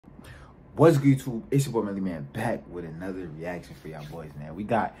What's good, YouTube? It's your boy Melly Man back with another reaction for y'all boys, man. We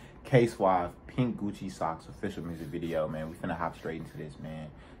got Suave Pink Gucci Socks official music video, man. We finna hop straight into this, man.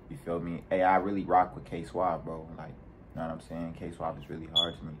 You feel me? Hey, I really rock with Suave, bro. Like, you know what I'm saying? Suave is really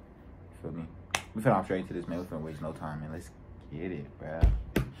hard to me. You feel me? We finna hop straight into this, man. We finna waste no time, man. Let's get it, bro.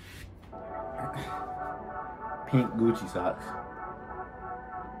 Pink Gucci Socks.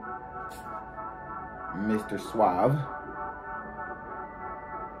 Mr. Suave.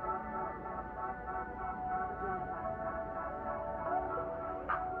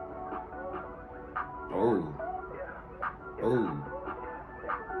 Oh. Oh.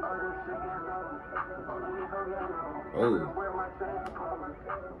 Oh.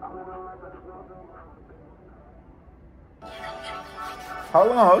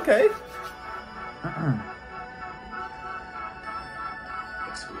 Hold on, okay.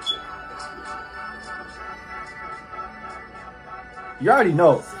 You already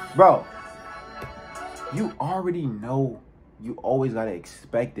know, bro. You already know. You always gotta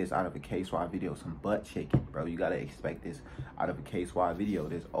expect this out of a Suave video, some butt shaking, bro. You gotta expect this out of a Suave video.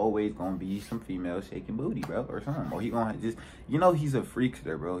 There's always gonna be some female shaking booty, bro, or something. Or he gonna just, you know, he's a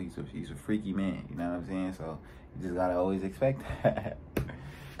freakster, bro. He's a freaky man. You know what I'm saying? So you just gotta always expect that.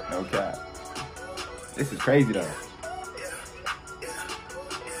 No cap. This is crazy though.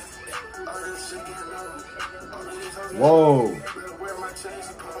 Whoa.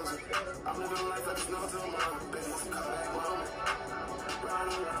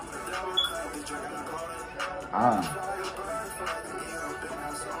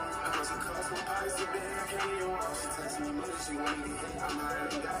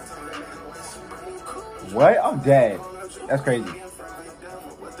 What? I'm dead. That's crazy.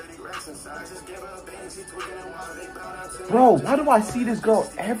 Bro, why do I see this girl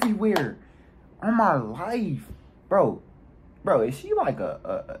everywhere on my life? Bro, is she like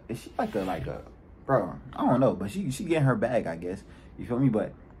bro, I don't know, but she getting her bag, I guess. You feel me?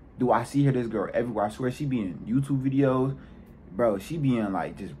 But do I see this girl everywhere? I swear she be in YouTube videos. Bro, she be in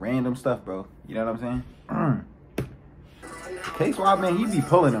like just random stuff, bro. You know what I'm saying? Suave, man, he be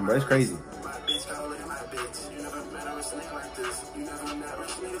pulling them, bro. It's crazy.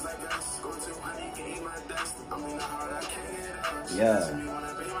 Yeah.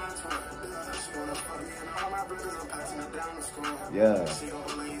 Yeah.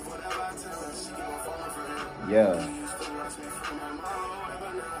 Yeah.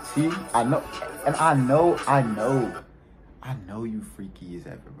 See, I know, and I know you freaky as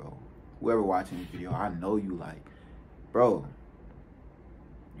ever, bro. Whoever watching this video, I know you like, bro,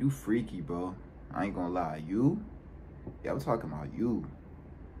 you freaky, bro. I ain't gonna lie. You? Yeah, I'm talking about you.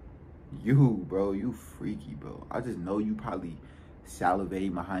 You, bro, you freaky, bro. I just know you probably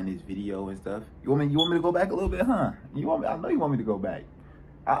salivating behind this video and stuff. You want me to go back a little bit, huh? I know you want me to go back.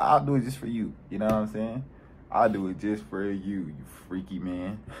 I'll do it just for you. You know what I'm saying? I'll do it just for you, you freaky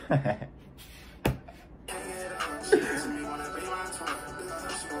man.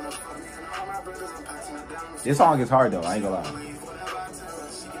 This song is hard though, I ain't gonna lie.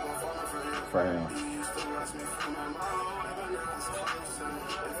 For him.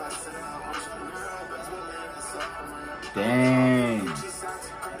 Dang.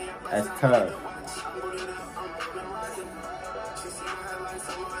 That's tough.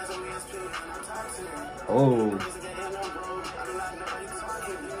 Oh.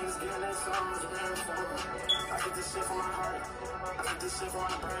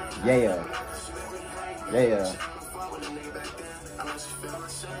 Yeah. Yeah.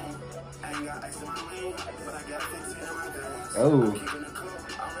 Oh.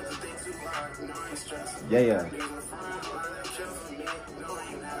 Yeah. Yeah.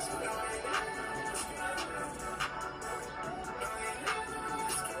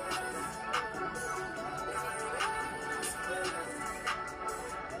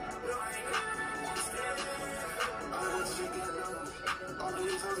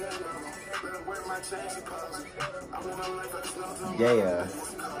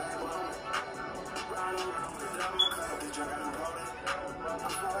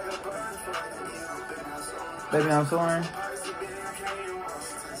 Baby, I'm soaring.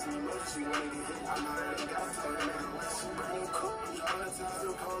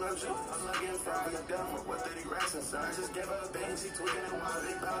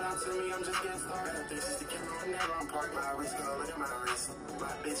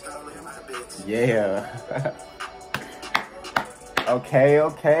 Yeah.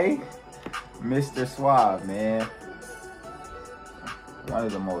 Okay. Mr. Suave, man. One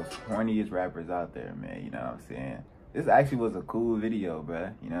of the most horniest rappers out there, man. You know what I'm saying? This actually was a cool video,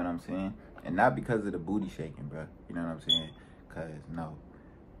 bruh. You know what I'm saying? And not because of the booty shaking, bruh. You know what I'm saying? Cause no.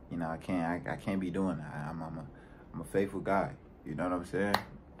 You know, I can't be doing that. I'm a faithful guy. You know what I'm saying?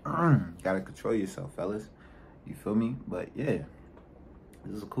 Gotta control yourself, fellas. You feel me? But yeah,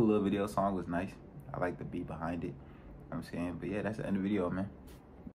 this is a cool little video. Song was nice. I like the beat behind it. You know what I'm saying? But yeah, that's the end of the video, man.